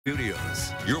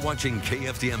Studios. You're watching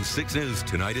KFDM 6 News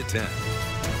tonight at 10.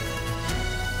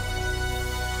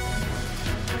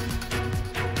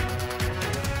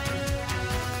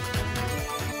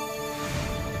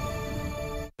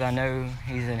 I know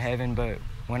he's in heaven, but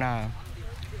when I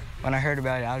heard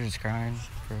about it, I was just crying.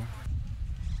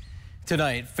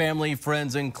 Tonight, family,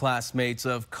 friends, and classmates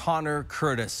of Conner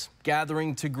Curtice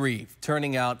gathering to grieve,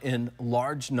 turning out in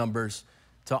large numbers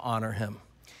to honor him.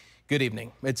 Good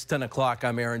evening. It's 10 o'clock.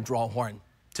 I'm Aaron Drawhorn.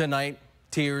 Tonight,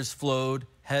 tears flowed,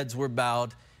 heads were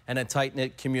bowed, and a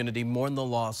tight-knit community mourned the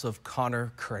loss of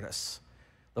Conner Curtice.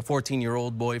 The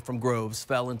 14-year-old boy from Groves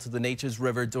fell into the Neches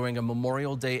River during a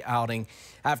Memorial Day outing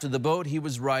after the boat he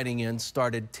was riding in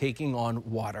started taking on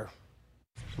water.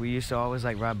 We used to always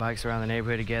ride bikes around the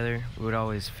neighborhood together. We would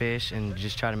always fish and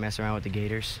just try to mess around with the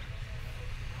gators.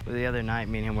 But the other night,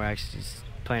 me and him were actually just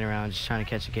playing around, just trying to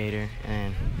catch a gator,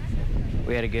 and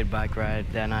we had a good bike ride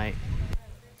that night.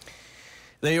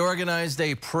 They organized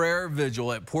a prayer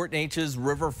vigil at Port Neches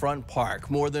Riverfront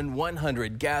Park. More than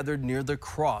 100 gathered near the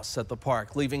cross at the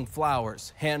park, leaving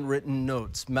flowers, handwritten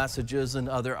notes, messages, and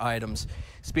other items.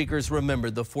 Speakers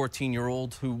remembered the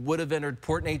 14-year-old who would have entered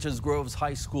Port Neches Groves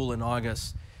High School in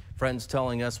August. Friends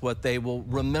telling us what they will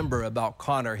remember about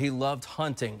Conner. He loved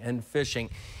hunting and fishing.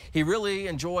 He really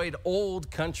enjoyed old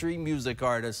country music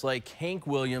artists like Hank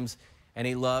Williams, and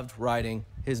he loved riding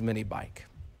his mini bike.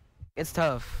 It's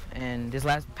tough, and this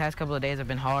past couple of days have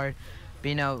been hard.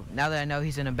 But now that I know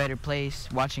he's in a better place,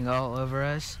 watching all over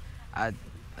us, I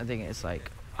think it's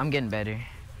I'm getting better.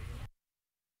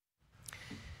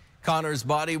 Conner's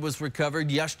body was recovered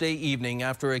yesterday evening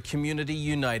after a community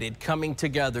united, coming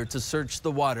together to search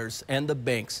the waters and the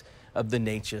banks of the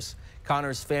Neches.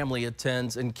 Conner's family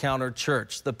attends Encounter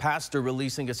Church. The pastor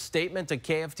releasing a statement to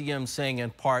KFDM saying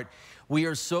in part, "We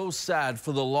are so sad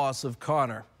for the loss of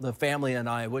Conner. The family and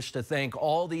I wish to thank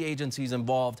all the agencies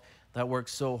involved that worked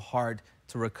so hard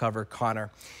to recover Conner."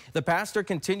 The pastor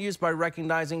continues by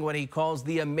recognizing what he calls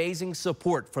the amazing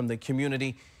support from the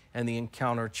community and the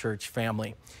Encounter Church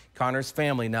family. Conner's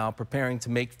family now preparing to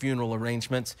make funeral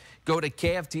arrangements. Go to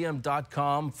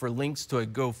KFDM.com for links to a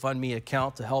GoFundMe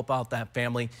account to help out that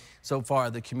family. So far,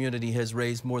 the community has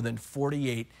raised more than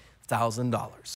 $48,000.